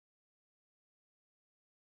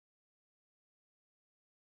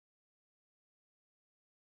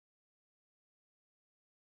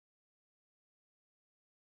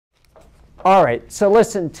All right, so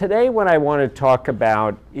listen, today what I want to talk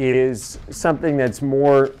about is something that's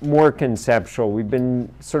more conceptual. We've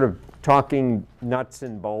been sort of talking nuts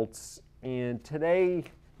and bolts, and today,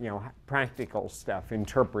 practical stuff,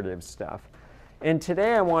 interpretive stuff. And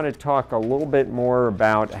today I want to talk a little bit more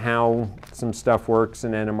about how some stuff works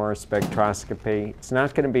in NMR spectroscopy. It's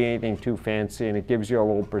not going to be anything too fancy, and it gives you a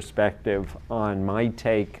little perspective on my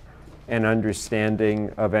take and understanding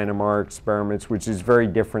of NMR experiments, which is very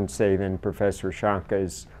different, say, than Professor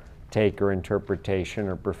Shaka's take or interpretation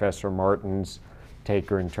or Professor Martin's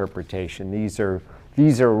take or interpretation. These are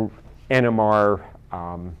NMR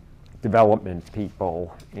development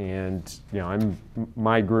people, and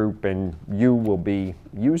my group and you will be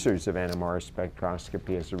users of NMR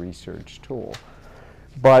spectroscopy as a research tool.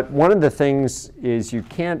 But one of the things is you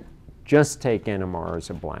can't just take NMR as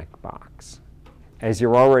a black box. As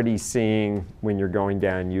you're already seeing when you're going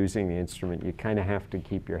down using the instrument, you kind of have to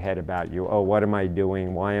keep your head about you. Oh, what am I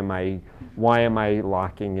doing? Why am I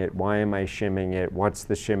locking it? Why am I shimming it? What's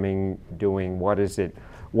the shimming doing? What does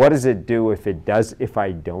it do if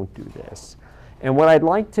I don't do this? And what I'd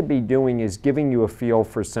like to be doing is giving you a feel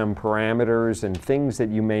for some parameters and things that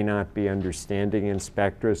you may not be understanding in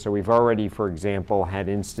spectra. So we've already, for example, had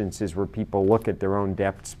instances where people look at their own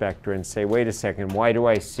depth spectra and say, wait a second, why do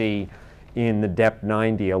I see in the depth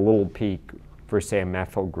 90 a little peak for, say, a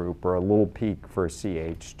methyl group or a little peak for a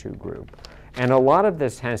CH2 group? And a lot of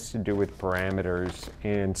this has to do with parameters,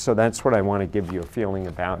 and so that's what I want to give you a feeling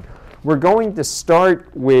about. We're going to start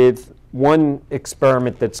with one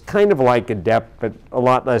experiment that's kind of like a depth, but a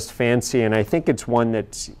lot less fancy, and I think it's one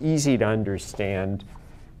that's easy to understand.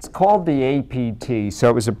 It's called the APT, so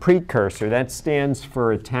it was a precursor. That stands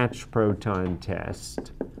for Attached Proton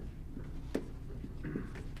Test.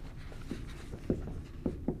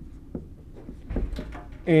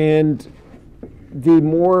 And the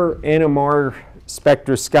more NMR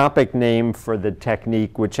spectroscopic name for the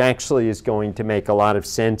technique, which actually is going to make a lot of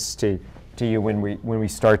sense to you when we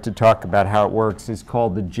start to talk about how it works, is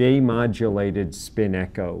called the J-modulated spin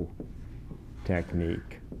echo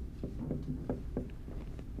technique.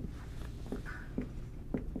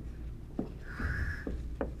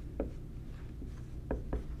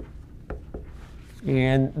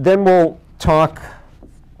 And then we'll talk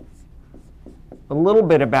a little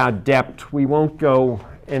bit about depth. We won't go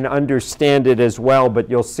and understand it as well, but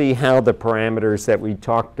you'll see how the parameters that we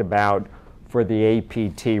talked about for the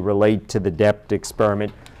APT relate to the depth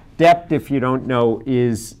experiment. Depth, if you don't know,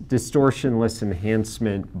 is distortionless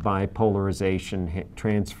enhancement by polarization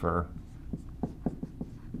transfer.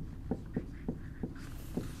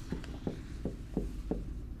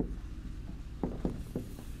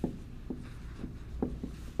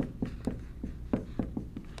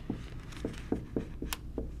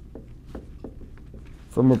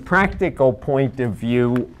 From a practical point of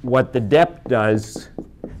view, what the depth does,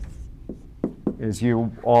 as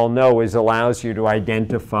you all know, is allows you to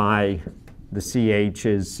identify the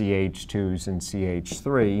CHs, CH2s, and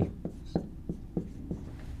CH3.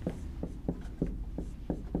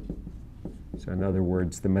 So in other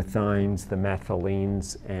words, the methynes, the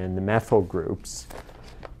methylenes, and the methyl groups.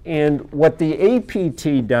 And what the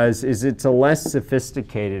APT does is it's a less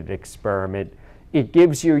sophisticated experiment. It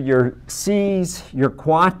gives you your Cs, your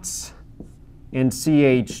quats, and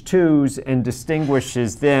CH2s and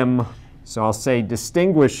distinguishes them. So I'll say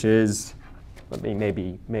distinguishes, let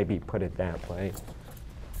me maybe put it that way.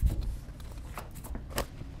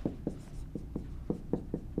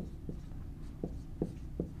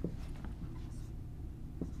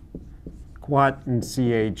 Quat and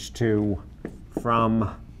CH2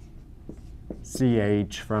 from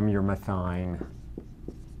CH from your methine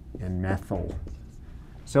and methyl.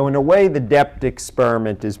 So in a way, the depth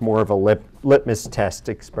experiment is more of a litmus test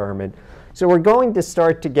experiment. So we're going to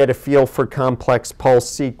start to get a feel for complex pulse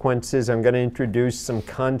sequences. I'm going to introduce some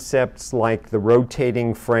concepts like the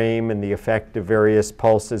rotating frame and the effect of various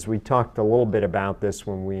pulses. We talked a little bit about this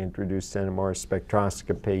when we introduced NMR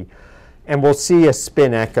spectroscopy. And we'll see a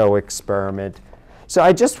spin echo experiment. So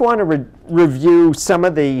I just want to review some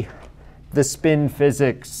of the spin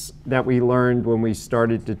physics that we learned when we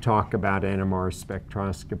started to talk about NMR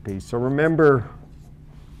spectroscopy. So remember,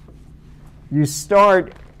 you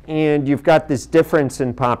start and you've got this difference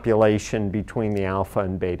in population between the alpha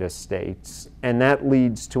and beta states, and that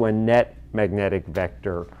leads to a net magnetic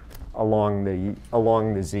vector along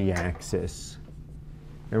the z-axis.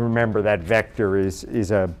 And remember, that vector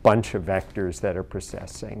is a bunch of vectors that are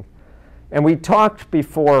precessing. And we talked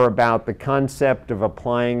before about the concept of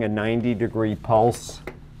applying a 90-degree pulse.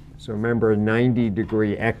 So remember a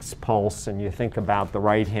 90-degree x pulse, and you think about the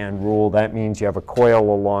right-hand rule, that means you have a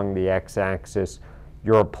coil along the x-axis.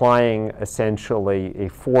 You're applying essentially a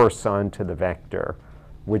force onto the vector,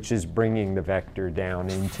 which is bringing the vector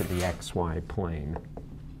down into the xy plane.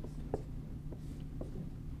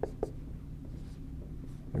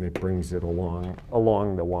 And it brings it along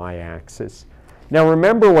the y-axis. Now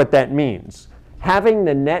remember what that means. Having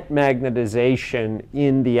the net magnetization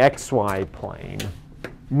in the xy plane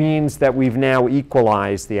means that we've now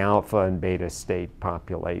equalized the alpha and beta state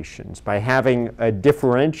populations. By having a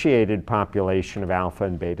differentiated population of alpha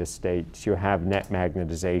and beta states, you have net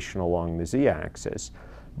magnetization along the z-axis.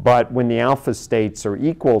 But when the alpha states are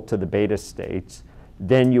equal to the beta states,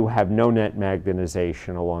 then you have no net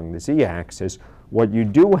magnetization along the z-axis. What you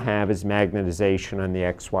do have is magnetization on the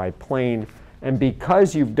xy plane. And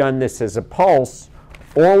because you've done this as a pulse,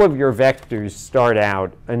 all of your vectors start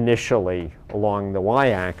out initially along the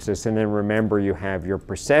y-axis, and then remember you have your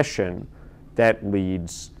precession that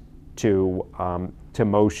leads to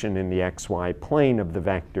motion in the xy plane of the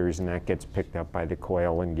vectors, and that gets picked up by the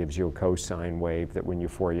coil and gives you a cosine wave that when you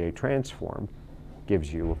Fourier transform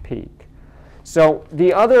gives you a peak. So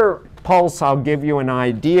the other pulse I'll give you an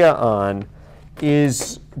idea on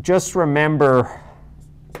is, just remember,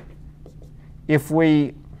 if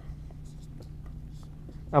we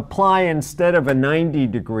apply, instead of a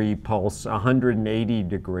 90-degree pulse, a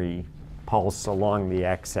 180-degree pulse along the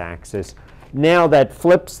x-axis, now that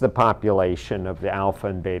flips the population of the alpha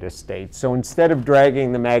and beta states. So instead of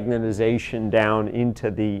dragging the magnetization down into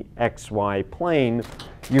the xy plane,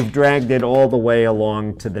 you've dragged it all the way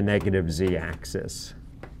along to the negative z-axis.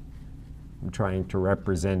 I'm trying to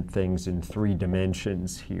represent things in 3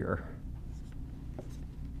 dimensions here.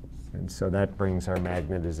 And so that brings our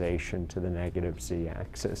magnetization to the negative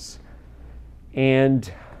z-axis. And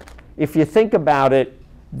if you think about it,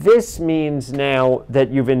 this means now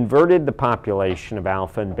that you've inverted the population of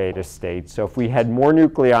alpha and beta states. So if we had more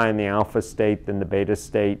nuclei in the alpha state than the beta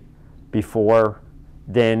state before,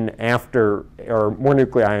 then after, or more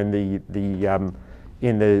nuclei in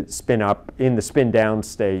the spin up, in the spin down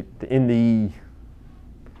state,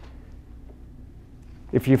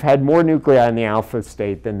 if you've had more nuclei in the alpha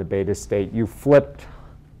state than the beta state, you flipped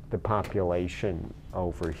the population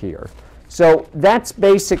over here. So that's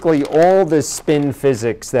basically all the spin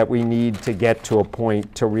physics that we need to get to a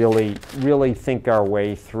point to really think our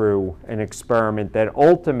way through an experiment that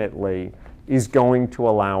ultimately is going to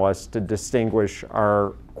allow us to distinguish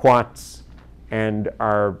our quats and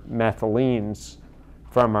our methylenes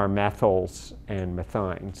from our methyls and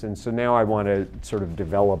methynes. And so now I want to sort of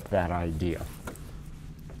develop that idea.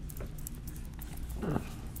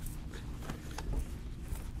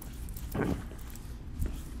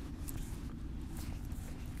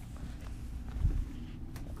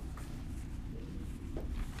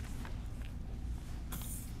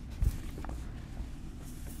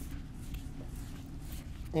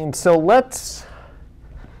 And so let's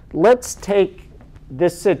take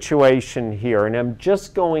this situation here, and I'm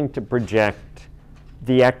just going to project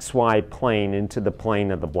the xy plane into the plane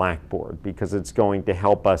of the blackboard because it's going to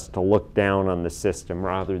help us to look down on the system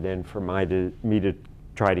rather than for me to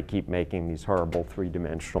try to keep making these horrible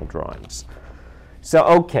 3-dimensional drawings. So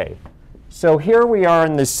okay, so here we are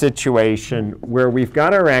in this situation where we've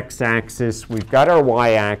got our x-axis, we've got our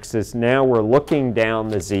y-axis, now we're looking down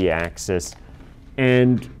the z-axis,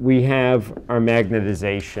 and we have our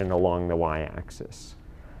magnetization along the y-axis.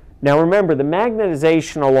 Now remember, the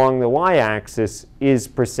magnetization along the y-axis is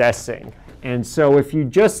precessing. And so if you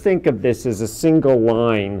just think of this as a single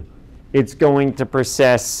line, it's going to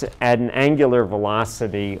precess at an angular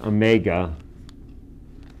velocity omega.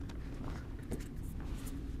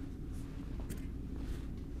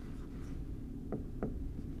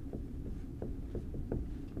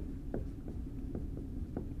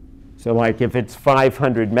 So like if it's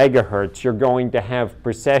 500 megahertz, you're going to have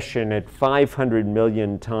precession at 500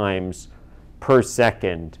 million times per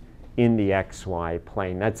second in the xy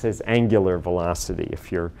plane. That says angular velocity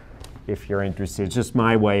if you're interested. It's just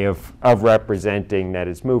my way of representing that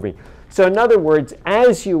it's moving. So in other words,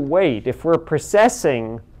 as you wait, if we're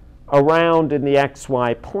precessing around in the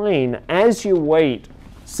xy plane, as you wait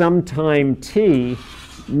some time t,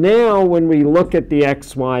 now when we look at the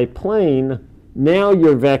xy plane, now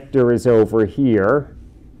your vector is over here,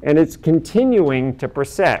 and it's continuing to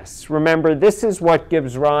precess. Remember, this is what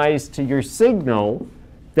gives rise to your signal.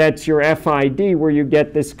 That's your FID, where you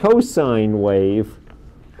get this cosine wave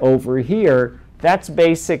over here. That's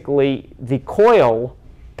basically the coil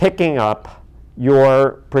picking up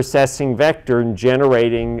your processing vector and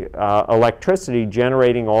generating electricity,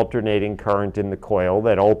 generating alternating current in the coil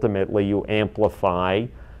that ultimately you amplify,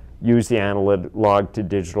 use the analog to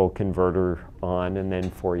digital converter on, and then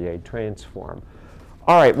Fourier transform.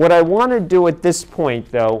 All right, what I want to do at this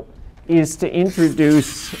point, though, is to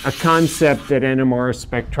introduce a concept that NMR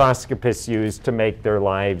spectroscopists use to make their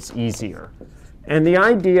lives easier. And the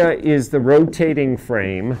idea is the rotating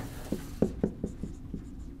frame.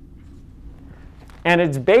 And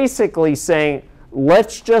it's basically saying,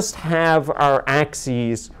 let's just have our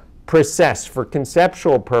axes processed for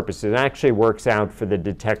conceptual purposes. It actually works out for the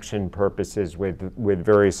detection purposes with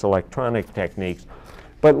various electronic techniques.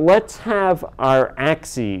 But let's have our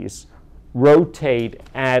axes rotate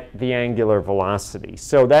at the angular velocity.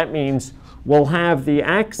 So that means we'll have the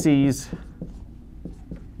axes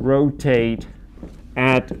rotate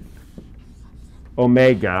at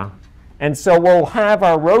omega. And so we'll have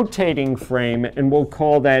our rotating frame, and we'll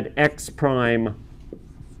call that x prime,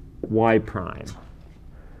 y prime.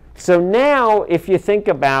 So now, if you think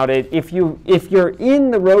about it, if you're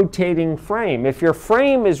in the rotating frame, if your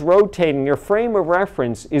frame is rotating, your frame of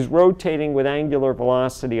reference is rotating with angular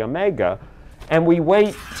velocity omega, and we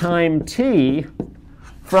wait time t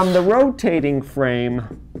from the rotating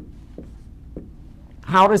frame,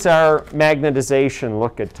 how does our magnetization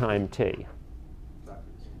look at time t?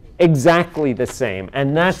 Exactly the same.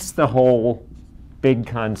 And that's the whole big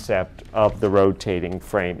concept of the rotating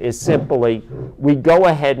frame, is simply we go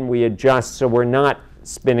ahead and we adjust so we're not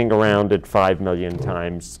spinning around at 5 million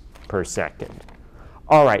times per second.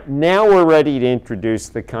 All right, now we're ready to introduce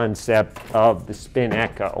the concept of the spin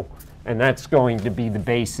echo. And that's going to be the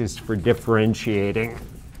basis for differentiating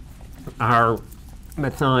our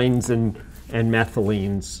methynes and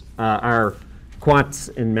methylenes, our quats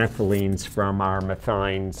and methylenes from our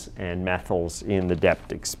methynes and methyls in the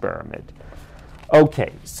depth experiment.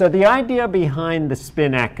 Okay, so the idea behind the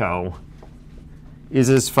spin echo is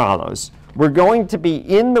as follows. We're going to be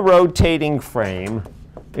in the rotating frame,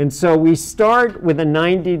 and so we start with a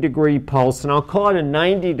 90-degree pulse, and I'll call it a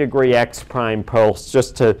 90-degree x prime pulse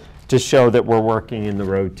just to show that we're working in the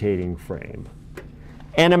rotating frame.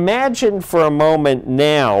 And imagine for a moment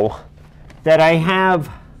now that I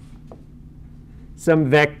have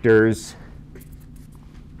some vectors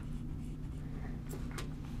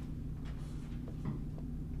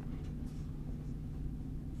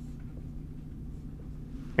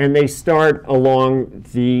and they start along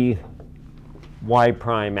the y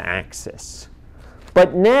prime axis.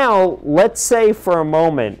 But now let's say for a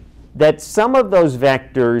moment that some of those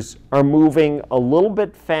vectors are moving a little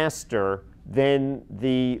bit faster than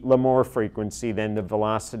the Larmor frequency, than the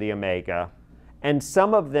velocity omega, and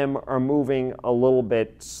some of them are moving a little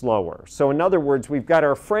bit slower. So in other words, we've got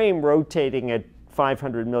our frame rotating at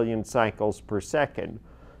 500 million cycles per second,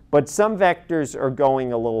 but some vectors are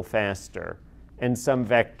going a little faster, and some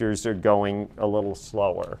vectors are going a little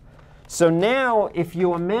slower. So now, if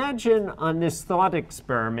you imagine on this thought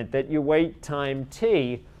experiment that you wait time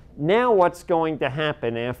t, now what's going to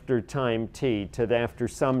happen after time t, after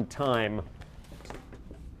some time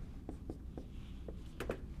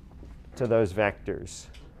to those vectors?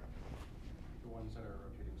 The ones that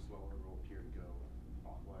are rotating slower will appear to go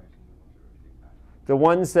clockwise, and the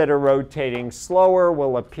ones that are rotating slower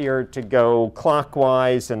will appear to go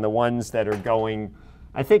clockwise, and the ones that are going,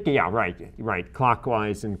 I think, yeah, right,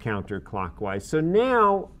 clockwise and counterclockwise. So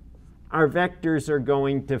now our vectors are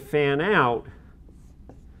going to fan out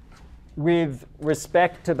with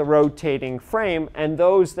respect to the rotating frame, and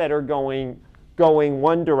those that are going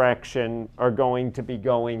one direction are going to be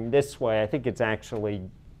going this way. I think it's actually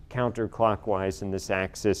counterclockwise in this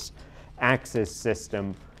axis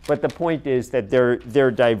system. But the point is that they're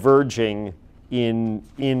diverging in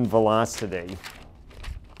velocity.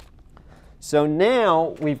 So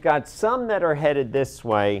now we've got some that are headed this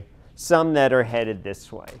way, some that are headed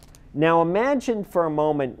this way. Now imagine for a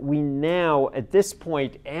moment we now, at this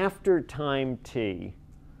point after time t,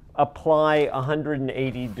 apply a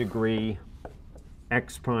 180-degree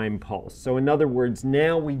x prime pulse. So in other words,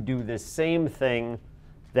 now we do the same thing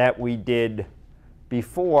that we did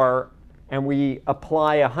before, and we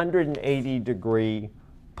apply a 180-degree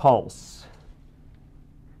pulse.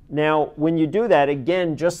 Now, when you do that,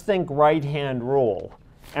 again, just think right-hand rule.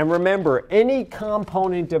 And remember, any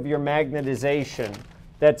component of your magnetization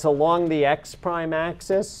that's along the x prime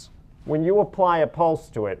axis, when you apply a pulse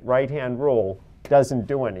to it, right-hand rule, doesn't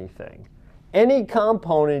do anything. Any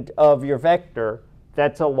component of your vector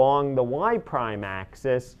that's along the y prime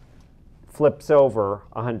axis flips over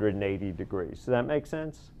 180 degrees. Does that make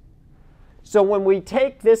sense? So when we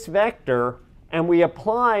take this vector and we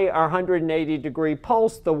apply our 180-degree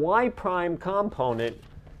pulse, the y prime component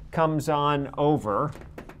comes on over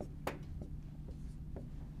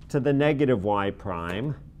to the negative y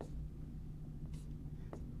prime.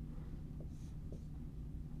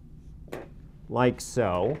 Like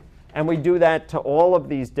so. And we do that to all of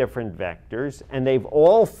these different vectors, and they've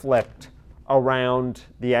all flipped around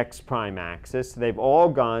the x prime axis. They've all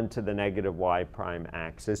gone to the negative y prime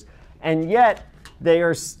axis, and yet they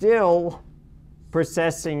are still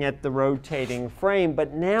processing at the rotating frame,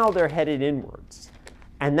 but now they're headed inwards.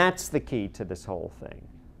 And that's the key to this whole thing.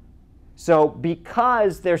 So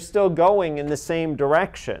because they're still going in the same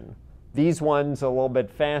direction, these ones a little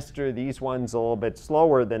bit faster, these ones a little bit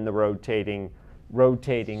slower than the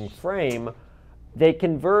rotating frame, they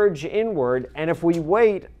converge inward. And if we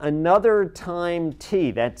wait another time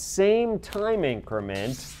t, that same time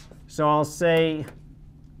increment, so I'll say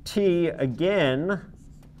t again,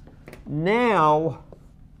 now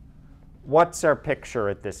what's our picture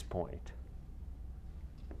at this point?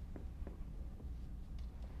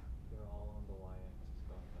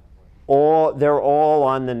 They're all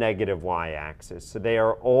on the negative y-axis. So they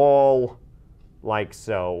are all like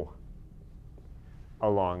so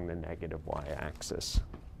along the negative y-axis.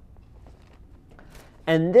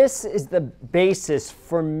 And this is the basis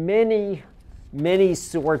for many, many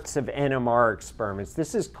sorts of NMR experiments.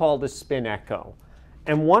 This is called a spin echo.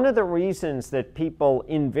 And one of the reasons that people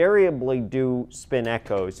invariably do spin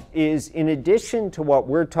echoes is, in addition to what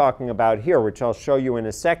we're talking about here, which I'll show you in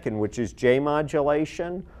a second, which is J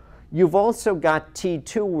modulation, you've also got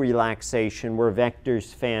T2 relaxation, where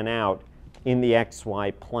vectors fan out in the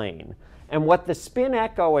xy plane. And what the spin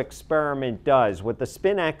echo experiment does, what the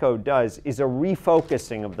spin echo does, is a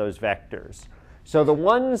refocusing of those vectors. So the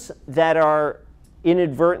ones that are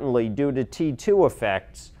inadvertently, due to T2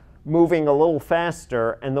 effects, moving a little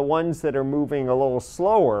faster, and the ones that are moving a little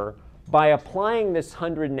slower, by applying this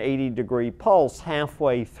 180-degree pulse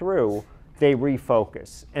halfway through, they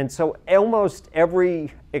refocus. And so almost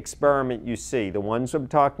every experiment you see, the ones I'm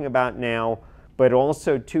talking about now, but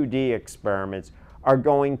also 2D experiments, are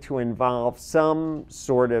going to involve some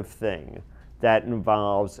sort of thing that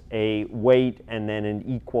involves a weight and then an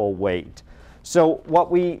equal weight. So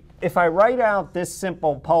if I write out this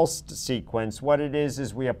simple pulse sequence, what it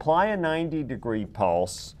is we apply a 90-degree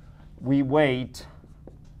pulse, we wait,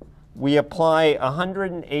 we apply a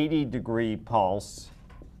 180-degree pulse,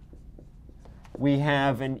 we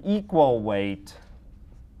have an equal weight,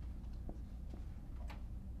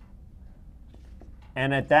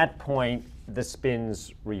 and at that point, the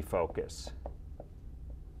spins refocus.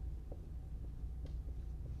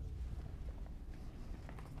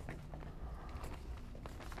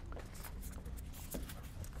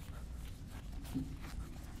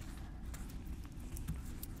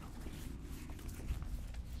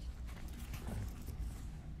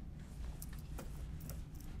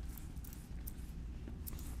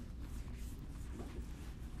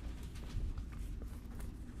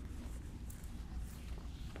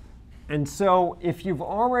 And so if you've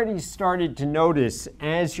already started to notice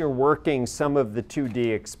as you're working some of the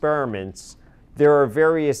 2D experiments, there are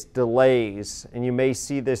various delays. And you may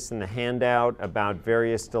see this in the handout about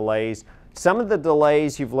various delays. Some of the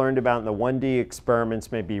delays you've learned about in the 1D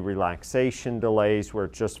experiments may be relaxation delays, where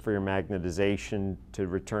it's just for your magnetization to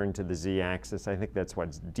return to the z-axis. I think that's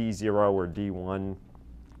what's D0 or D1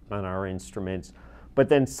 on our instruments. But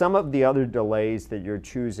then some of the other delays that you're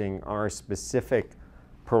choosing are specific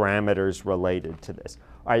parameters related to this.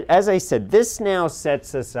 All right, as I said, this now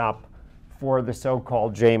sets us up for the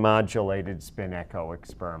so-called J-modulated spin echo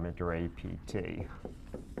experiment, or APT.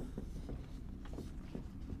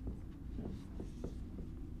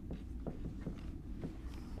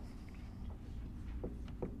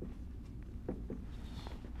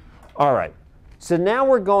 All right, so now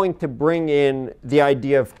we're going to bring in the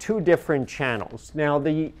idea of two different channels. Now,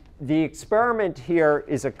 the experiment here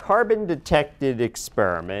is a carbon-detected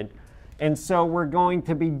experiment, and so we're going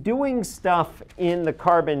to be doing stuff in the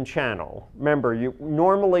carbon channel. Remember,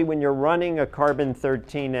 normally when you're running a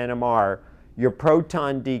carbon-13 NMR, you're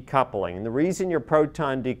proton decoupling. And the reason you're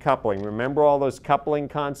proton decoupling, remember all those coupling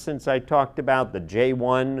constants I talked about, the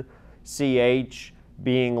J1 CH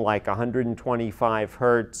being like 125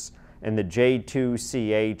 hertz, and the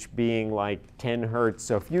J2CH being like 10 hertz.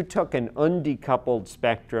 So if you took an undecoupled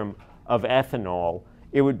spectrum of ethanol,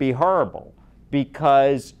 it would be horrible,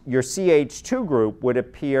 because your CH2 group would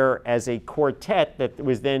appear as a quartet that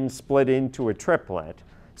was then split into a triplet.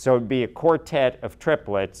 So it would be a quartet of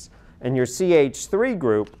triplets, and your CH3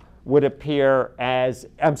 group would appear as,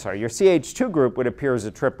 your CH2 group would appear as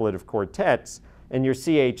a triplet of quartets, and your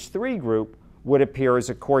CH3 group would appear as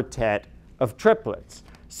a quartet of triplets.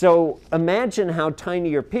 So imagine how tiny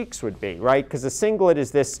your peaks would be, right? Because a singlet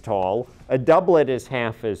is this tall, a doublet is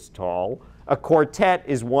half as tall, a quartet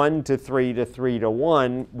is 1 to 3 to 3 to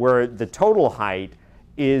 1, where the total height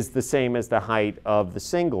is the same as the height of the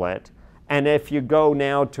singlet. And if you go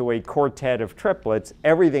now to a quartet of triplets,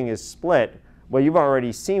 everything is split. Well, you've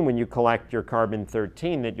already seen when you collect your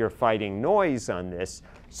carbon-13 that you're fighting noise on this,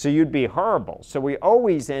 so you'd be horrible. So we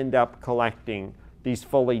always end up collecting these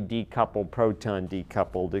fully decoupled, proton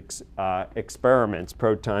decoupled experiments,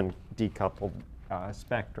 proton decoupled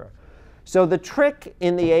spectra. So the trick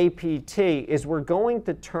in the APT is we're going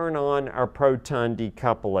to turn on our proton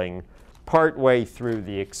decoupling partway through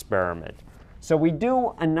the experiment. So we do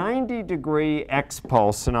a 90-degree X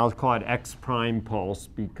pulse, and I'll call it X prime pulse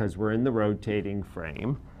because we're in the rotating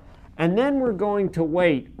frame. And then we're going to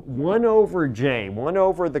wait 1 over J, 1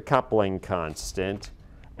 over the coupling constant.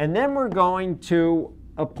 And then we're going to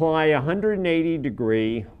apply a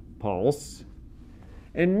 180-degree pulse.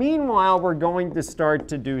 And meanwhile, we're going to start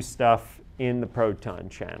to do stuff in the proton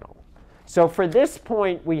channel. So for this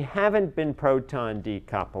point, we haven't been proton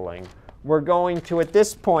decoupling. We're going to, at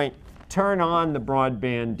this point, turn on the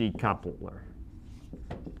broadband decoupler.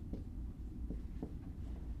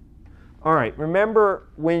 All right, remember,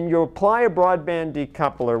 when you apply a broadband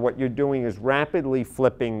decoupler, what you're doing is rapidly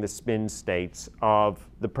flipping the spin states of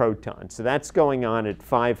the proton. So that's going on at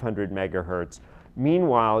 500 megahertz.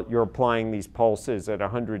 Meanwhile, you're applying these pulses at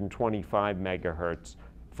 125 megahertz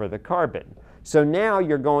for the carbon. So now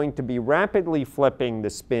you're going to be rapidly flipping the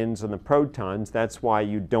spins on the protons. That's why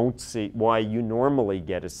you normally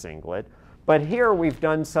get a singlet. But here we've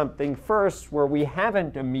done something first where we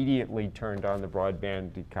haven't immediately turned on the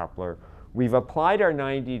broadband decoupler. We've applied our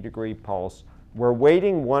 90-degree pulse. We're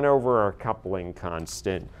waiting 1 over our coupling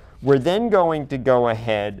constant. We're then going to go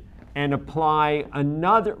ahead and apply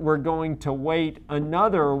another, we're going to wait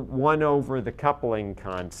another 1 over the coupling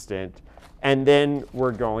constant. And then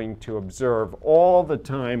we're going to observe all the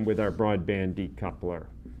time with our broadband decoupler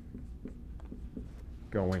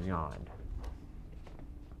going on.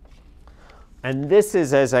 And this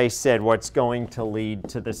is, as I said, what's going to lead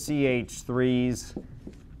to the CH3s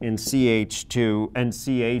and CH2 and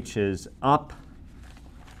CHs up,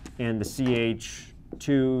 and the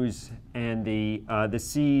CH2s and the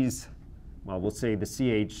Cs, well, we'll say the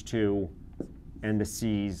CH2 and the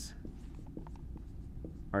Cs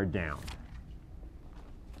are down.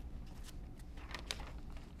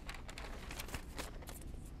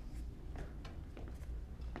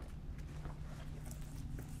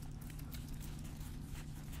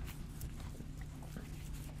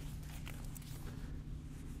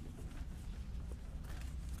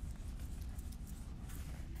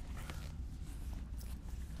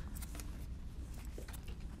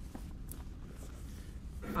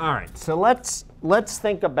 All right, so let's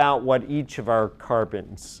think about what each of our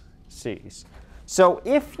carbons sees. So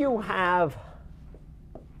if you have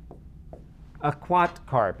a quat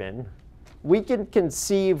carbon, we can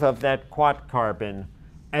conceive of that quat carbon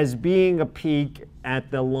as being a peak at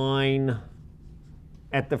the line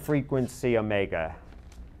at the frequency omega.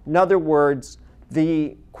 In other words,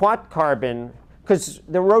 the quat carbon, because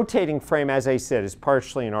the rotating frame, as I said, is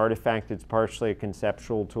partially an artifact, it's partially a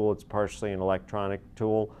conceptual tool, it's partially an electronic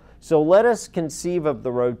tool. So let us conceive of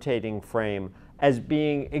the rotating frame as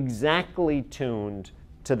being exactly tuned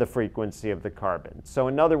to the frequency of the carbon. So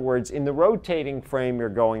in other words, in the rotating frame, you're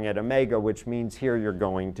going at omega, which means here you're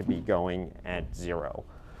going to be going at 0.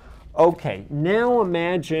 OK, now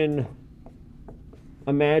imagine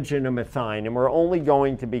a methine, and we're only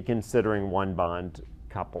going to be considering one bond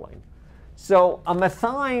coupling. So a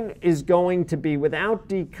methine is going to be, without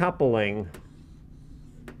decoupling,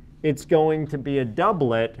 it's going to be a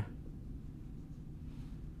doublet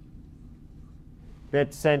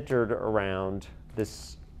that's centered around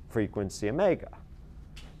this frequency omega.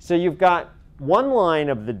 So you've got one line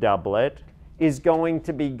of the doublet is going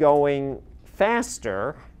to be going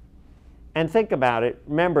faster. And think about it.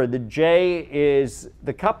 Remember, the J is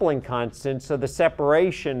the coupling constant, so the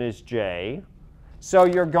separation is J. So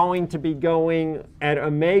you're going to be going at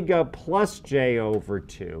omega plus J over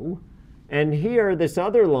 2. And here, this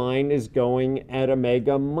other line is going at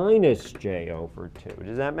omega minus J over 2.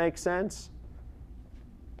 Does that make sense?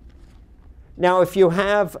 Now, if you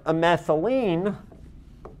have a methylene,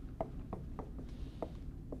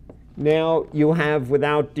 now you have,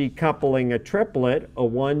 without decoupling, a triplet, a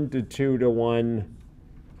 1 to 2 to 1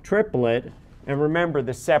 triplet. And remember,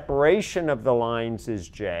 the separation of the lines is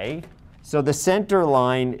J. So the center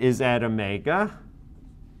line is at omega.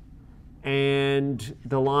 And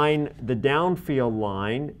the downfield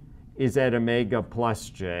line is at omega plus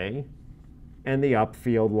j, and the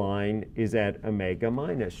upfield line is at omega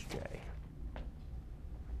minus j.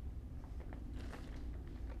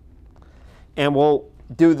 And we'll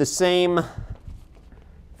do the same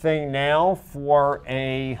thing now for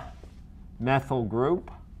a methyl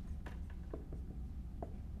group.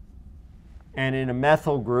 And in a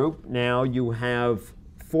methyl group, now you have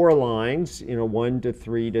 4 lines in a 1 to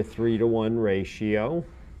 3 to 3 to 1 ratio,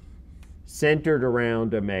 centered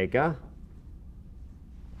around omega.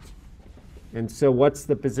 And so what's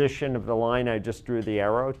the position of the line I just drew the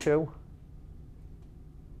arrow to?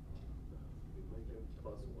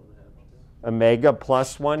 Omega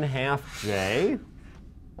plus 1/2 j.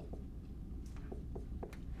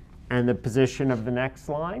 And the position of the next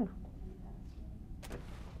line?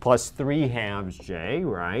 Plus 3/2 j,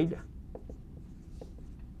 right?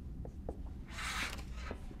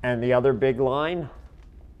 And the other big line?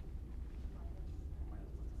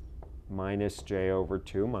 Minus j over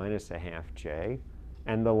 2, minus 1/2 j.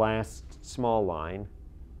 And the last small line?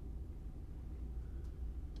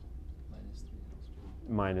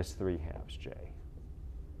 Minus 3/2 j.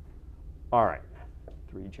 All right,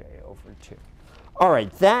 3j over 2. All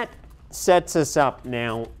right, that sets us up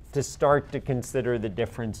now to start to consider the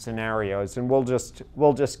different scenarios. And we'll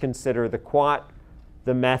just consider the quat,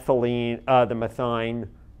 the methylene, the methine,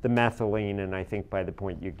 the methylene, and I think by the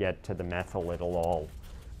point you get to the methyl, it'll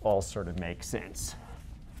all sort of make sense.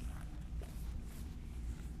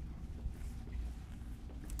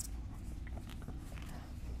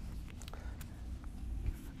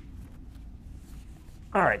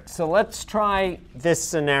 All right, so let's try this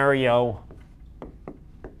scenario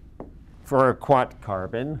for a quat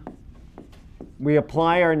carbon. We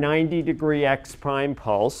apply our 90-degree X prime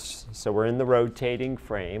pulse, so we're in the rotating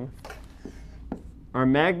frame. Our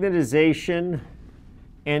magnetization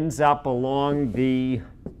ends up along the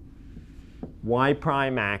Y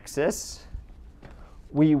prime axis.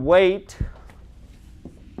 We weight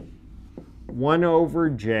 1 over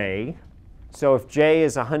j. So if j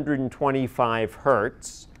is 125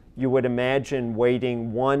 hertz, you would imagine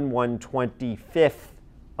weighting 1/125th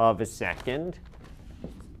of a second.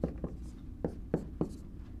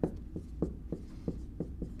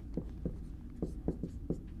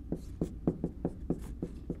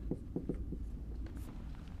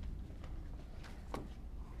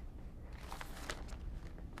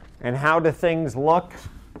 And how do things look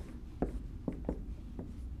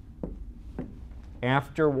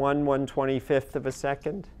after 1/125th of a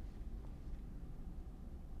second?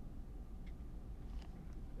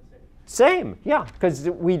 Same, yeah, because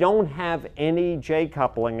we don't have any J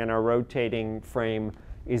coupling and our rotating frame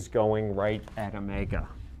is going right at omega.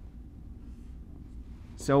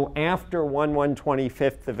 So after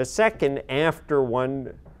 1/125th of a second, after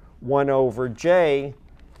 1 over J,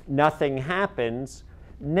 nothing happens.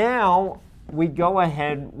 Now we go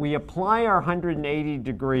ahead, we apply our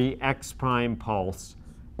 180-degree X prime pulse,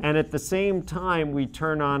 and at the same time we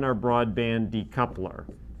turn on our broadband decoupler.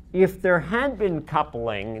 If there had been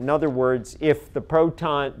coupling, in other words, if the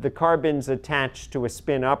carbons attached to a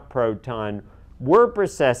spin-up proton were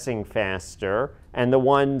precessing faster, and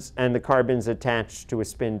the carbons attached to a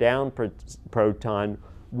spin-down proton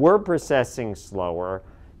were precessing slower,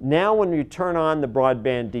 now when you turn on the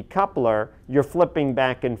broadband decoupler, you're flipping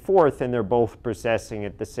back and forth, and they're both precessing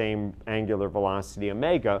at the same angular velocity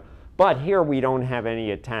omega. But here we don't have any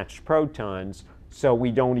attached protons, so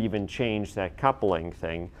we don't even change that coupling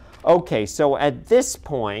thing. OK, so at this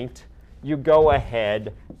point, you go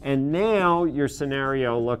ahead, and now your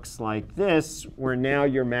scenario looks like this, where now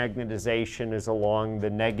your magnetization is along the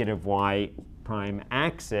negative Y prime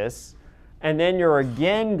axis. And then you're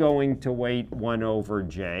again going to weight 1 over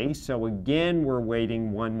J. So again, we're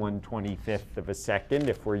weighting 1/125th of a second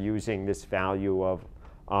if we're using this value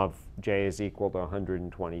of J is equal to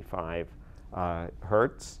 125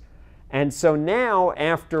 hertz. And so now,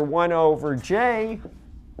 after 1 over J,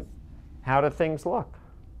 how do things look?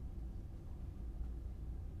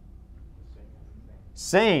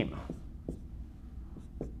 Same.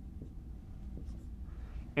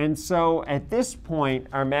 And so at this point,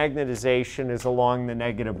 our magnetization is along the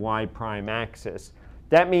negative Y prime axis.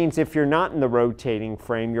 That means if you're not in the rotating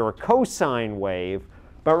frame, you're a cosine wave.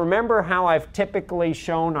 But remember how I've typically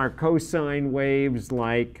shown our cosine waves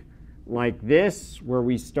like this, where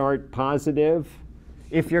we start positive?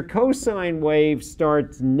 If your cosine wave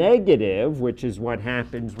starts negative, which is what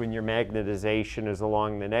happens when your magnetization is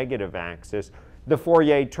along the negative axis, the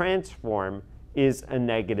Fourier transform is a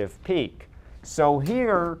negative peak. So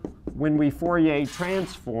here, when we Fourier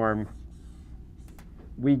transform,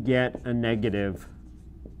 we get a negative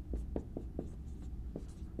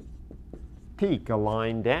peak, a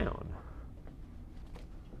line down.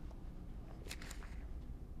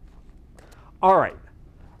 All right.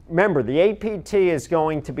 Remember, the APT is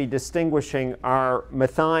going to be distinguishing our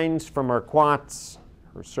methynes from our quats,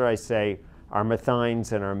 or should I say, our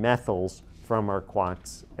methynes and our methyls from our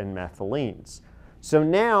quats and methylenes. So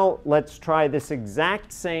now let's try this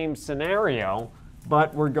exact same scenario,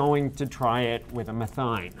 but we're going to try it with a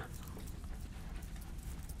methine.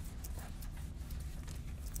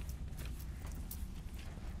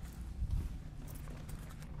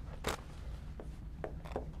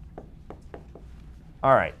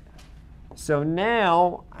 All right. So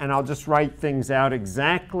now, and I'll just write things out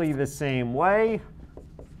exactly the same way.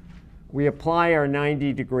 We apply our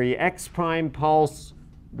 90-degree X prime pulse.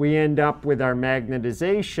 We end up with our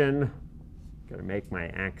magnetization. Got to make my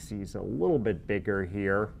axes a little bit bigger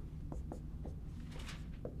here.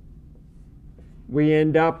 We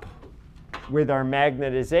end up with our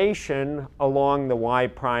magnetization along the Y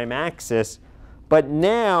prime axis. But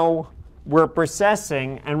now we're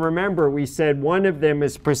processing, and remember we said one of them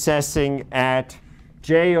is processing at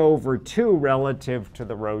J/2 relative to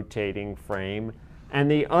the rotating frame,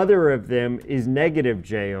 and the other of them is negative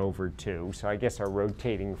J/2. So I guess our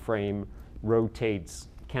rotating frame rotates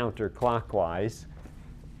counterclockwise.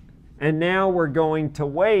 And now we're going to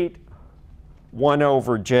wait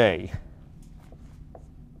 1/J.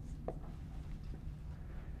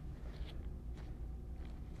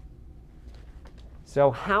 So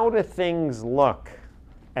how do things look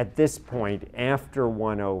at this point after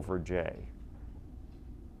 1/J?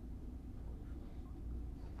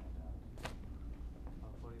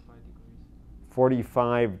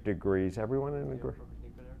 45 degrees. Everyone in agreement?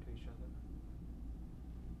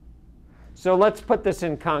 So let's put this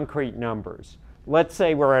in concrete numbers. Let's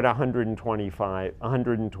say we're at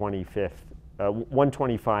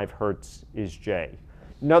 125 hertz is J.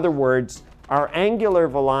 In other words, our angular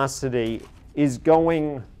velocity is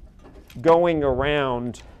going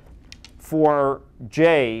around for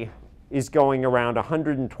J is going around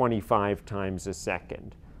 125 times a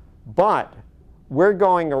second. But we're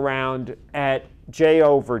going around at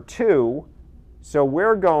J/2, so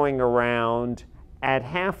we're going around at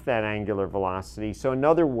half that angular velocity. So in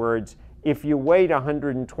other words, if you wait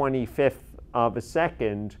 125th of a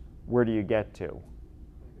second, where do you get to?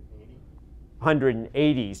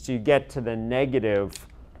 180. So you get to the negative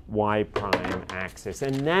Y prime axis.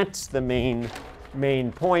 And that's the main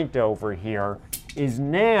point over here, is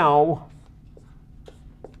now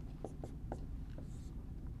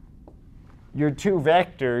your two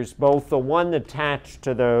vectors, both the one attached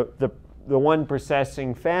to the one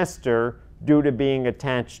processing faster due to being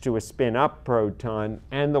attached to a spin-up proton,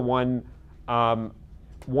 and the one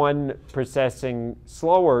processing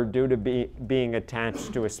slower due to being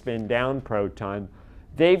attached to a spin-down proton,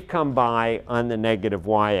 they've come by on the negative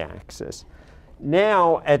y-axis.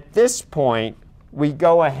 Now, at this point, we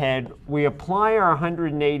go ahead, we apply our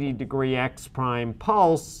 180-degree X prime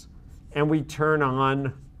pulse, and we turn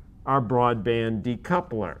on our broadband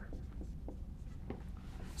decoupler.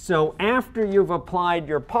 So after you've applied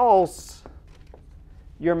your pulse,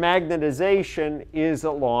 your magnetization is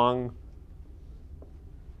along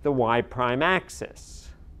the Y prime axis.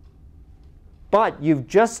 But you've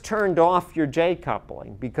just turned off your J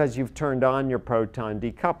coupling because you've turned on your proton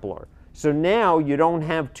decoupler. So now you don't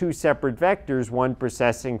have two separate vectors, one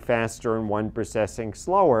processing faster and one processing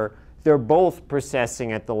slower. They're both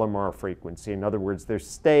processing at the Lamar frequency. In other words, they're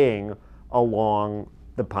staying along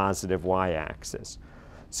the positive y-axis.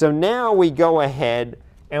 So now we go ahead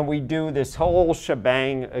and we do this whole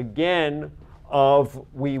shebang again of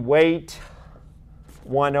we wait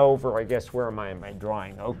 1/, I guess, where am I in my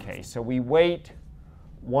drawing? OK, so we wait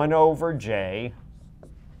 1/J,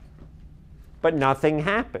 but nothing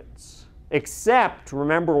happens. Except,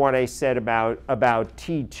 remember what I said about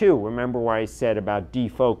T2. Remember what I said about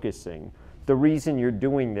defocusing. The reason you're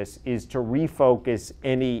doing this is to refocus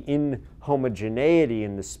any inhomogeneity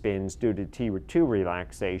in the spins due to T2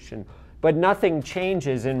 relaxation. But nothing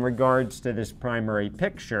changes in regards to this primary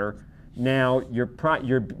picture. Now you're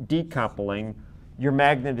decoupling. Your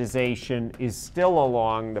magnetization is still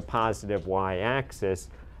along the positive y-axis.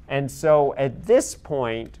 And so at this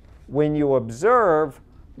point, when you observe,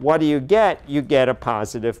 what do you get? You get a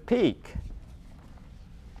positive peak.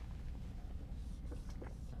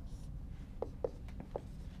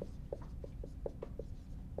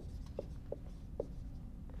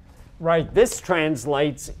 Right, this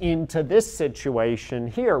translates into this situation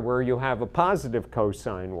here where you have a positive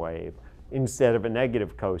cosine wave instead of a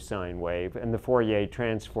negative cosine wave. And the Fourier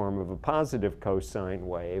transform of a positive cosine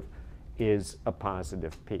wave is a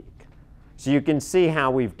positive peak. So you can see how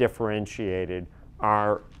we've differentiated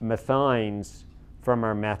our methynes from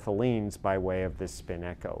our methylenes by way of this spin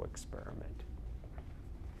echo experiment.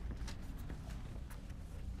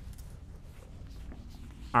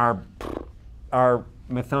 Our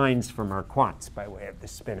methynes from our quats by way of the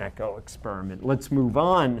spin echo experiment. Let's move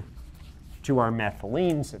on to our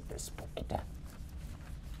methylenes at this point.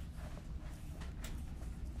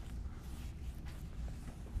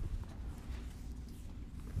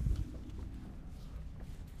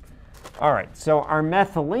 All right, so our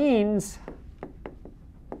methylenes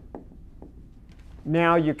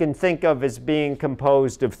now you can think of as being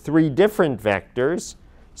composed of 3 different vectors.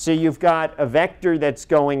 So you've got a vector that's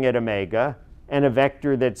going at omega, and a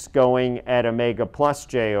vector that's going at omega plus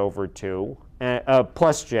j over 2,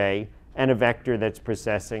 plus j, and a vector that's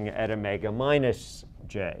precessing at omega minus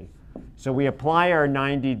j. So we apply our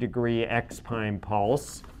 90-degree x prime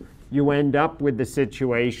pulse. You end up with the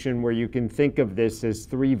situation where you can think of this as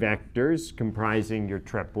 3 vectors comprising your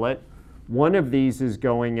triplet. One of these is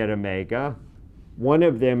going at omega. One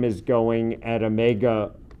of them is going at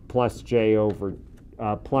omega plus j over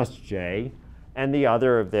plus j. And the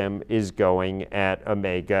other of them is going at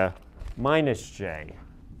omega minus j.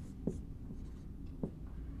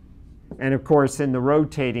 And of course, in the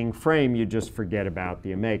rotating frame, you just forget about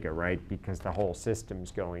the omega, right? Because the whole system's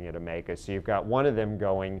going at omega. So you've got one of them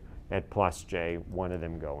going at plus j, one of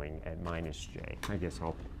them going at minus j. I guess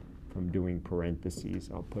if I'm doing parentheses,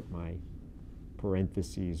 I'll put my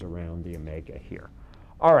parentheses around the omega here.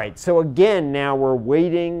 All right, so again, now we're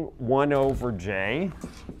weighting 1 over j.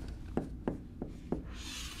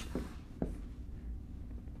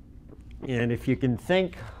 And if you can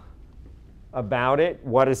think about it,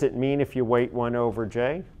 what does it mean if you weight 1 over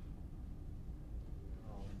j?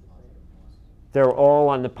 They're all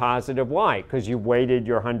on the positive y, because you weighted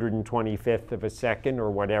your 125th of a second or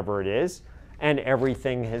whatever it is, and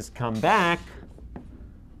everything has come back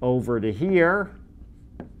over to here.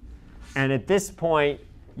 And at this point,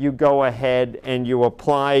 you go ahead and you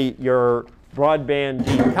apply your broadband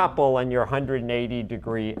decouple and your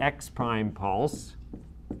 180-degree x prime pulse.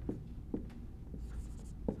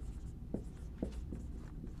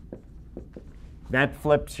 That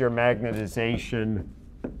flips your magnetization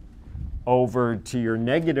over to your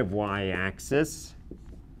negative y-axis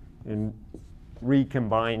and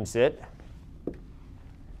recombines it.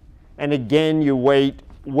 And again, you weight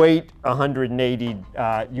 180,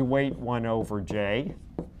 you weight 1 over j.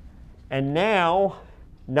 And now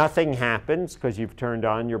nothing happens because you've turned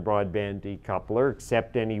on your broadband decoupler,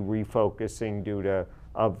 except any refocusing due to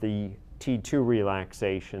of the T2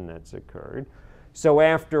 relaxation that's occurred. So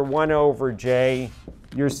after 1 over j,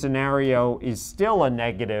 your scenario is still a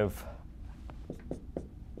negative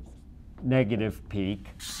peak,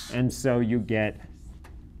 and so you get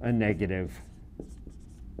a negative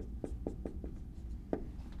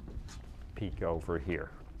peak over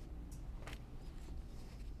here.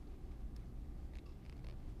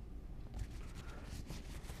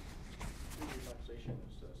 Relaxation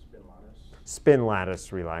is spin lattice. Spin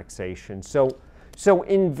lattice relaxation. So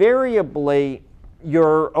invariably,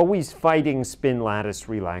 you're always fighting spin lattice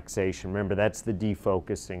relaxation. Remember, that's the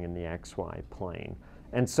defocusing in the xy plane.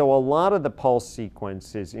 And so a lot of the pulse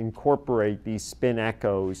sequences incorporate these spin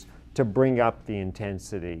echoes to bring up the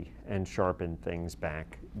intensity and sharpen things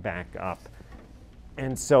back up.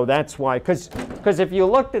 And so that's why, because if you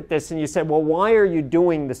looked at this and you said, well, why are you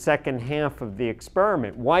doing the second half of the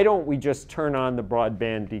experiment? Why don't we just turn on the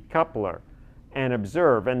broadband decoupler and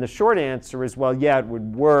observe? And the short answer is, well, yeah, it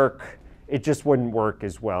would work. It just wouldn't work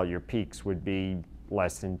as well. Your peaks would be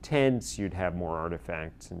less intense. You'd have more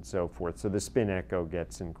artifacts and so forth. So the spin echo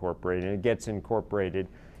gets incorporated. And it gets incorporated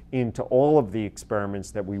into all of the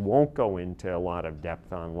experiments that we won't go into a lot of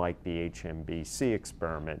depth on, like the HMBC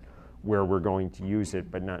experiment, where we're going to use it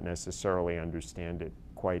but not necessarily understand it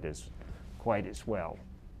quite as well.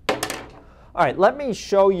 All right, let me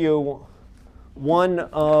show you one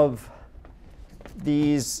of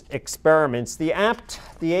these experiments. The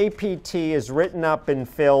APT is written up in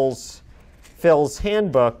Phil's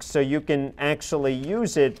handbook, so you can actually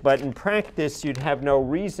use it, but in practice you'd have no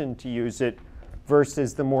reason to use it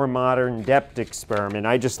versus the more modern depth experiment.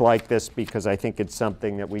 I just like this because I think it's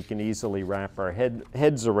something that we can easily wrap our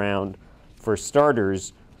heads around for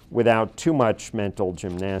starters without too much mental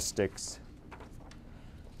gymnastics.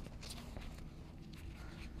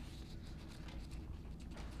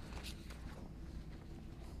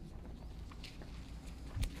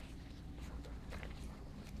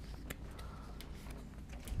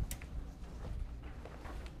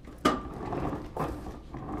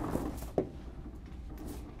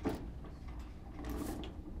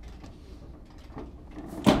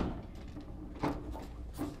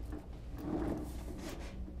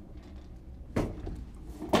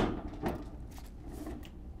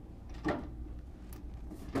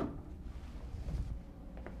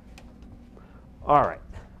 All right.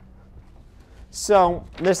 So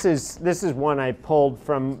this is one I pulled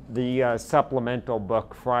from the supplemental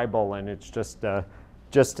book Freibel, and it's just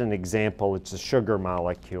an example. It's a sugar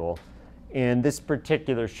molecule. And this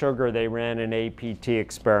particular sugar, they ran an APT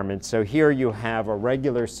experiment. So here you have a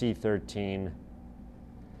regular C13,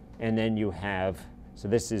 and then you have, so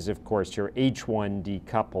this is, of course, your H1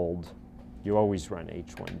 decoupled. You always run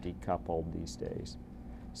H1 decoupled these days,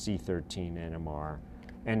 C13 NMR.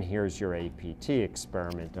 And here's your APT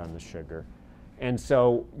experiment on the sugar. And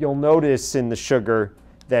so you'll notice in the sugar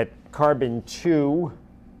that carbon 2,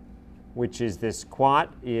 which is this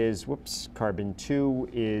quat, is, whoops, carbon 2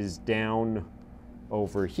 is down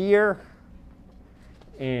over here.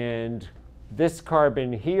 And this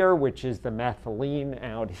carbon here, which is the methylene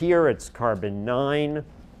out here, it's carbon 9.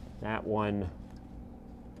 That one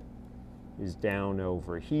is down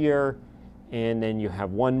over here. And then you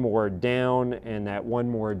have one more down, and that one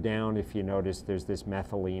more down, if you notice, there's this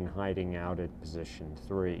methylene hiding out at position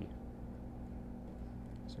 3.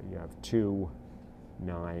 So you have 2,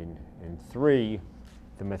 9, and 3.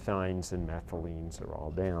 The methynes and methylenes are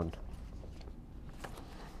all down.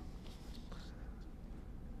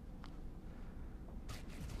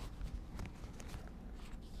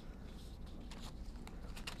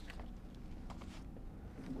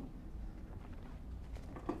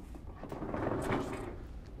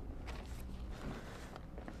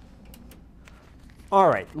 All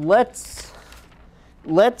right, let's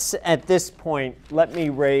at this point, let me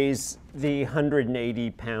raise the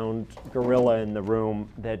 180-pound gorilla in the room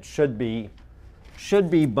that should be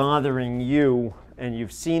bothering you, and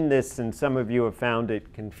you've seen this, and some of you have found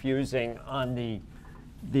it confusing on the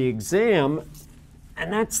exam,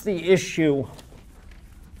 and that's the issue.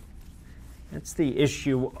 That's the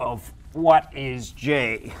issue of what is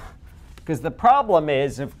J. Because the problem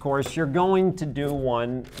is, of course, you're going to do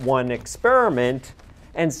one experiment,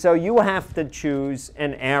 and so you have to choose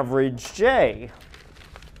an average J.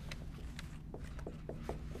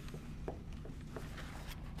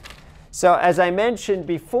 So as I mentioned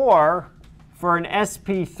before, for an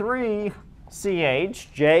sp3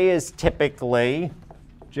 CH, J is typically,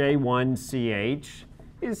 J1 CH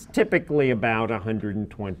is typically about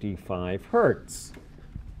 125 hertz.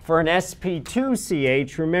 For an sp2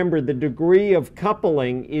 CH, remember the degree of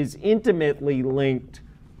coupling is intimately linked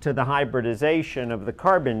to the hybridization of the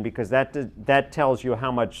carbon, because that tells you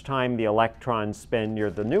how much time the electrons spend near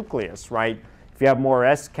the nucleus, right? If you have more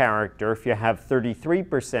S character, if you have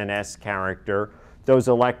 33% S character, those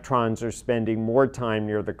electrons are spending more time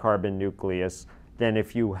near the carbon nucleus than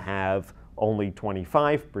if you have only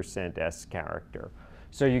 25% S character.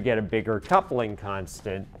 So you get a bigger coupling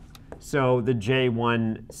constant. So the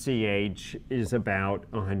J1CH is about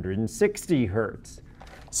 160 hertz.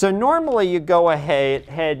 So normally you go ahead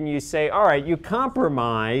and you say, all right, you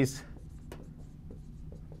compromise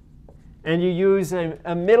and you use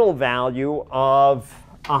a middle value of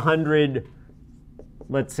 100,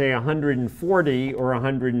 let's say 140 or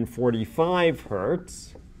 145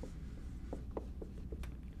 hertz.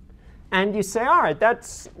 And you say, all right,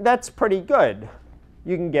 that's pretty good.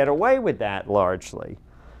 You can get away with that largely.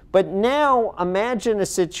 But now imagine a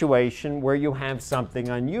situation where you have something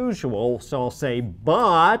unusual. So I'll say,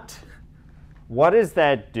 but what does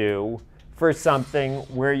that do for something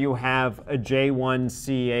where you have a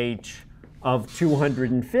J1CH of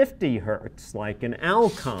 250 hertz, like an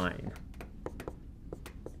alkyne?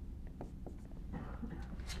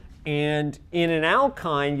 And in an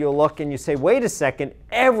alkyne, you'll look and you say, wait a second,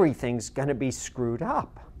 everything's going to be screwed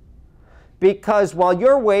up. Because while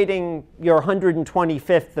you're waiting your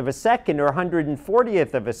 125th of a second or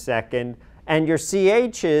 140th of a second, and your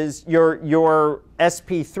CHs, your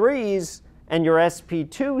sp3s and your sp2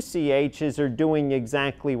 CHs are doing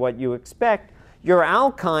exactly what you expect, your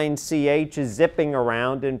alkyne CH is zipping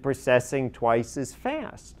around and processing twice as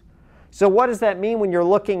fast. So what does that mean when you're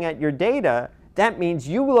looking at your data? That means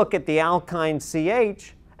you look at the alkyne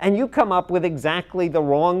CH and you come up with exactly the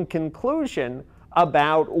wrong conclusion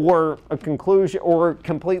about, or a conclusion, or a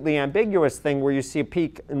completely ambiguous thing where you see a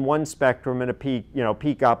peak in one spectrum and a peak,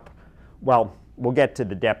 peak up. Well, we'll get to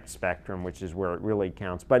the depth spectrum, which is where it really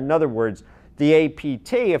counts. But in other words, the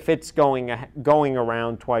APT, if it's going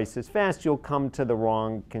around twice as fast, you'll come to the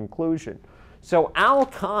wrong conclusion. So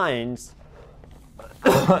alkynes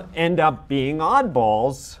end up being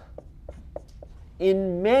oddballs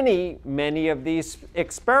in many, many of these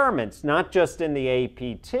experiments, not just in the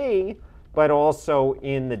APT, but also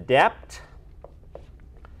in the depth,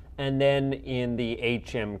 and then in the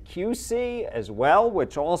HMQC as well,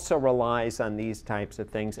 which also relies on these types of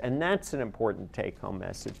things. And that's an important take-home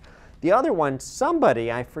message. The other one,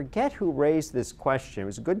 somebody, I forget who raised this question, it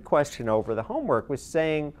was a good question over the homework, was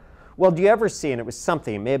saying, well, do you ever see, and it was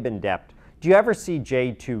something, it may have been depth, do you ever see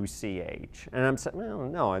J2CH? And I'm saying, well,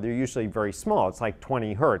 no, they're usually very small. It's like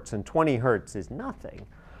 20 hertz, and 20 hertz is nothing.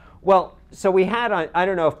 Well, so we had, I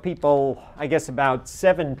don't know if people, I guess about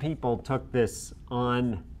 7 people took this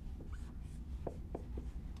on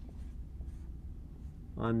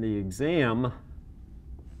the exam.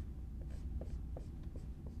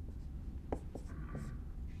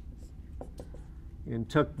 And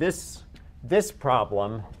took this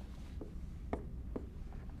problem.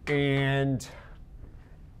 And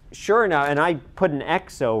sure enough, and I put an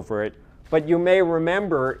X over it, but you may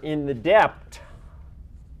remember in the depth,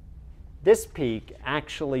 this peak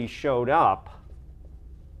actually showed up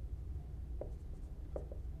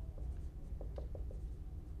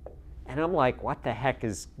and I'm like, what the heck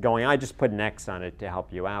is going on? I just put an X on it to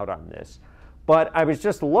help you out on this. But I was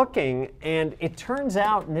just looking, and it turns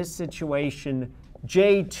out in this situation,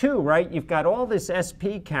 J2, right? You've got all this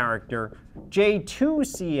SP character.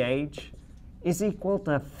 J2CH is equal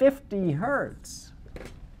to 50 hertz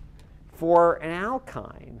for an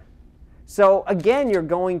alkyne. So again, you're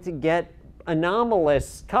going to get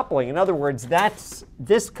anomalous coupling. In other words, that's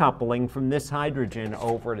this coupling from this hydrogen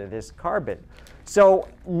over to this carbon. So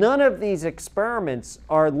none of these experiments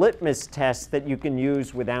are litmus tests that you can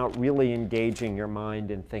use without really engaging your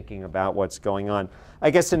mind and thinking about what's going on. I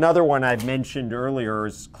guess another one I've mentioned earlier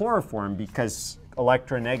is chloroform, because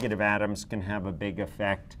electronegative atoms can have a big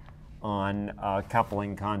effect on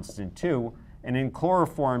coupling constant 2. And in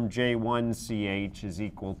chloroform, J1CH is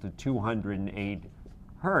equal to 208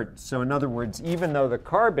 hertz. So in other words, even though the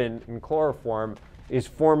carbon in chloroform is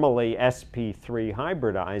formally sp3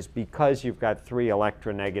 hybridized, because you've got 3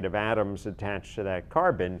 electronegative atoms attached to that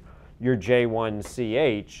carbon, your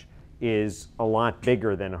J1CH is a lot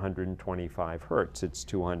bigger than 125 hertz. It's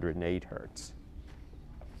 208 hertz.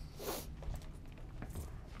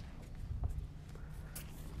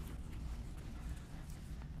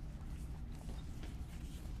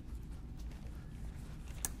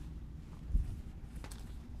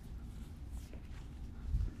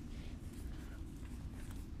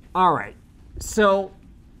 All right, so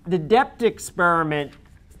the depth experiment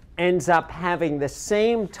ends up having the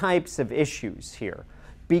same types of issues here.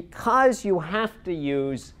 Because you have to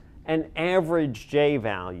use an average J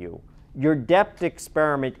value, your depth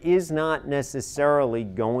experiment is not necessarily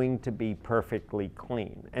going to be perfectly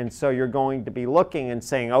clean. And so you're going to be looking and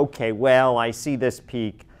saying, okay, well, I see this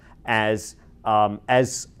peak as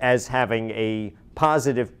having a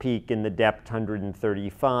positive peak in the depth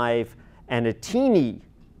 135 and a teeny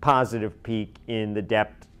positive peak in the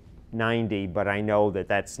depth 90, but I know that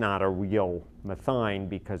that's not a real methine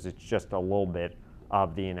because it's just a little bit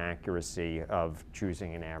of the inaccuracy of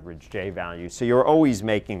choosing an average J value. So you're always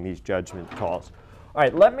making these judgment calls. All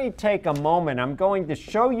right, let me take a moment. I'm going to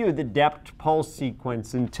show you the depth pulse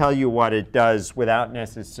sequence and tell you what it does without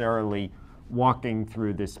necessarily walking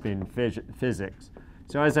through the spin physics.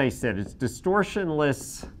 So as I said, it's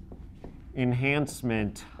distortionless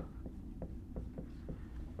enhancement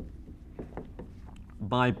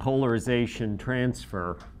by polarization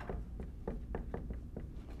transfer.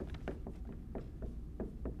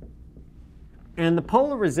 And the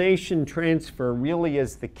polarization transfer really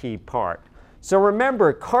is the key part. So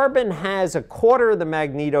remember, carbon has 1/4 the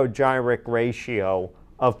magnetogyric ratio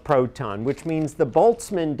of proton, which means the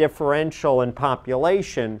Boltzmann differential in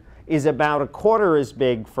population is about 1/4 as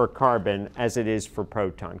big for carbon as it is for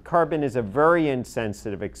proton. Carbon is a very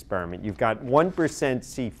insensitive experiment. You've got 1%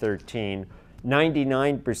 C13,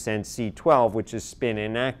 99% C12, which is spin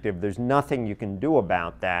inactive. There's nothing you can do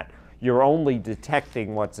about that. You're only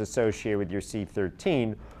detecting what's associated with your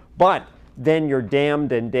C13, but then you're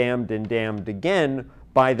damned and damned and damned again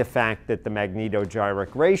by the fact that the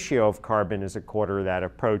magnetogyric ratio of carbon is 1/4 that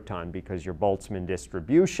of proton, because your Boltzmann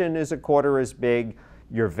distribution is 1/4 as big,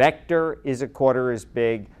 your vector is 1/4 as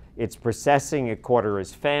big, it's processing 1/4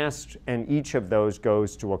 as fast, and each of those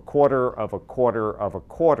goes to 1/4 of 1/4 of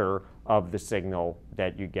 1/4 of the signal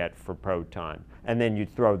that you get for proton. And then you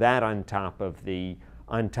throw that on top of the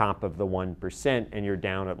 1%, and you're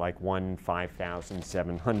down at like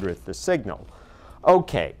 1/5700th the signal.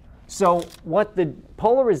 Okay, so what the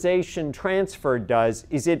polarization transfer does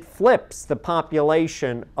is it flips the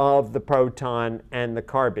population of the proton and the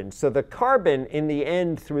carbon. So the carbon, in the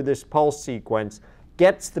end, through this pulse sequence,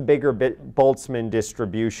 gets the bigger Boltzmann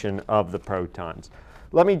distribution of the protons.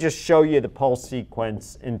 Let me just show you the pulse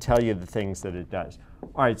sequence and tell you the things that it does.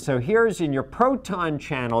 All right, so here's in your proton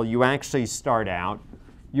channel, you actually start out.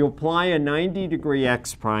 You apply a 90-degree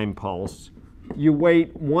X prime pulse. you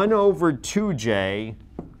wait 1/2J,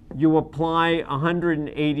 you apply a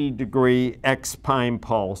 180-degree X prime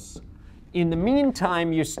pulse. In the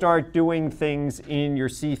meantime, you start doing things in your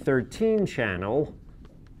C13 channel.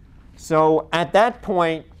 So at that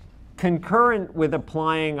point, concurrent with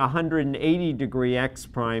applying a 180-degree X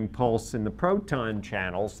prime pulse in the proton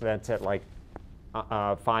channel, so that's at like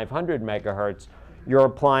 500 megahertz, you're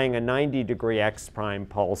applying a 90-degree X prime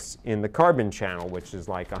pulse in the carbon channel, which is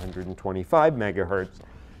like 125 megahertz.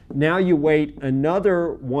 Now you wait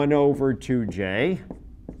another 1/2J.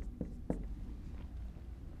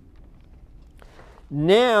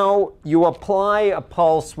 Now you apply a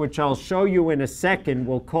pulse, which I'll show you in a second.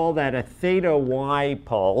 We'll call that a theta Y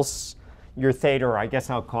pulse. Your theta, or I guess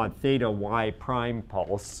I'll call it theta Y prime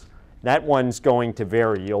pulse. That one's going to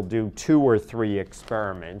vary. You'll do 2 or 3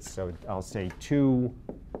 experiments. So I'll say 2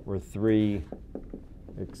 or 3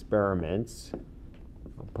 experiments.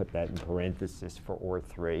 I'll put that in parentheses for or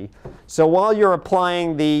 3. So while you're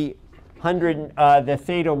applying the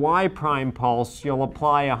theta Y prime pulse, you'll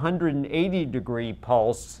apply a 180-degree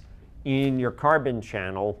pulse in your carbon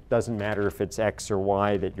channel. Doesn't matter if it's X or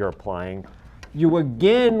Y that you're applying. You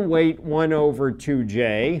again wait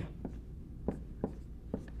 1/2J.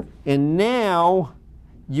 And now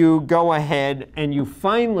you go ahead and you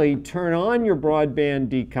finally turn on your broadband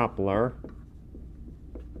decoupler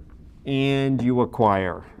and you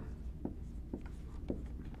acquire.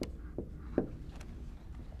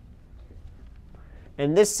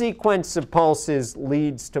 And this sequence of pulses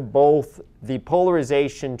leads to both the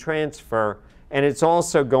polarization transfer, and it's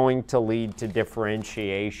also going to lead to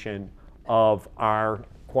differentiation of our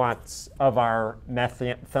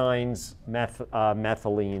methynes,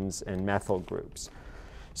 methylenes, and methyl groups.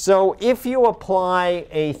 So if you apply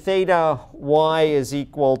a theta Y is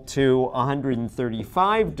equal to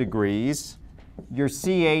 135 degrees, your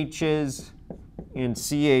CHs and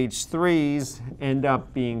CH3s end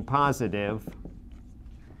up being positive,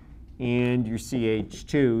 and your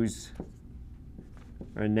CH2s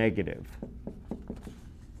are negative.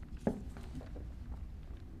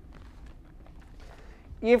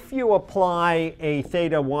 If you apply a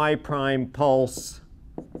theta Y prime pulse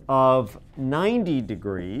of 90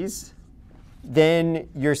 degrees, then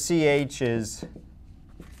your CHs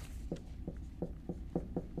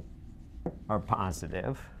are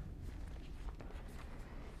positive.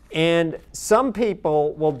 And some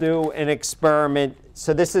people will do an experiment.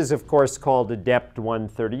 So this is, of course, called a depth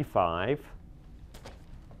 135.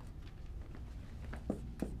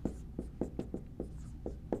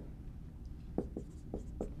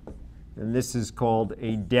 And this is called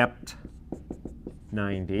a depth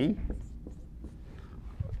 90.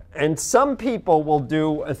 And some people will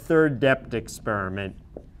do a third depth experiment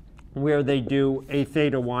where they do a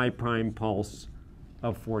theta Y prime pulse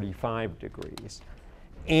of 45 degrees.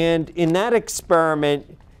 And in that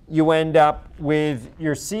experiment, you end up with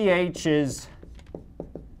your CHs,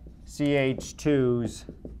 CH2s,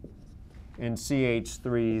 and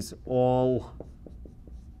CH3s all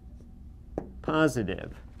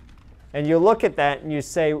positive. And you look at that and you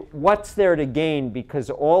say, what's there to gain? Because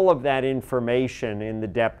all of that information in the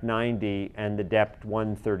depth 90 and the depth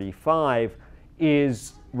 135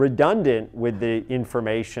 is redundant with the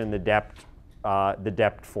information the depth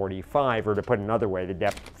 45, or to put another way, the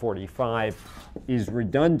depth 45 is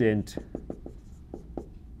redundant.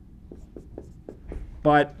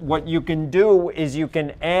 But what you can do is you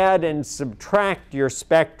can add and subtract your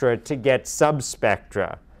spectra to get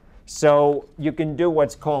subspectra. So you can do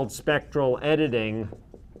what's called spectral editing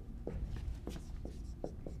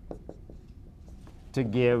to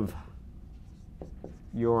give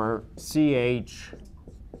your CH,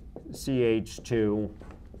 CH2,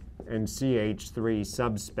 and CH3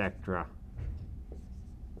 subspectra.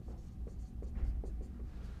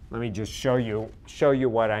 Let me just show you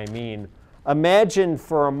what I mean. Imagine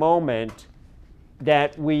for a moment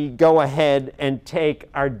that we go ahead and take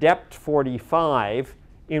our depth 45,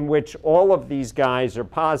 in which all of these guys are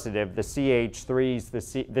positive, the CH3s, the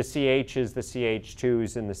CHs, the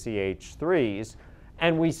CH2s, and the CH3s,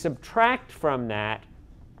 and we subtract from that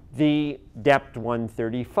the depth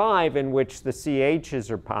 135, in which the CHs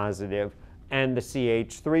are positive and the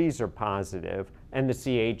CH3s are positive and the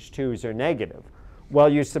CH2s are negative. Well,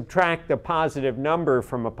 you subtract a positive number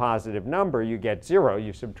from a positive number, you get 0.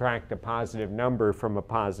 You subtract a positive number from a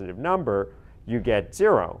positive number, you get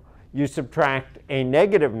 0. You subtract a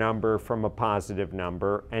negative number from a positive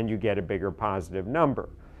number, and you get a bigger positive number.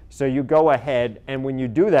 So you go ahead, and when you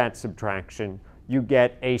do that subtraction, you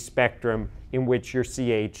get a spectrum in which your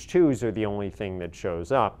CH2s are the only thing that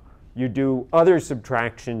shows up. You do other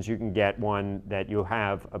subtractions, you can get one that you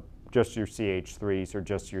have a just your CH3s or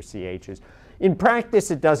just your CHs. In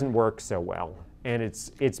practice, it doesn't work so well, and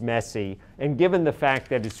it's messy. And given the fact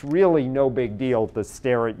that it's really no big deal to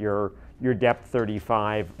stare at your depth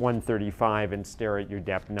 35, 135, and stare at your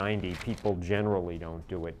depth 90, people generally don't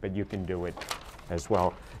do it, but you can do it as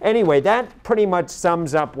well. Anyway, that pretty much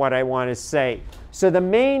sums up what I want to say. So the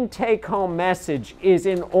main take-home message is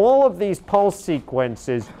in all of these pulse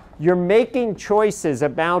sequences, you're making choices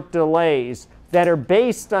about delays that are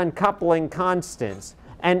based on coupling constants.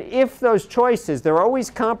 And if those choices, they're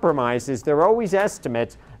always compromises, they're always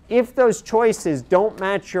estimates, if those choices don't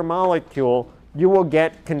match your molecule, you will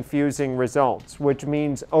get confusing results, which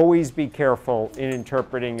means always be careful in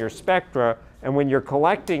interpreting your spectra. And when you're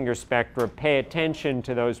collecting your spectra, pay attention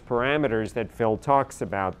to those parameters that Phil talks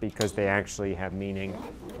about because they actually have meaning.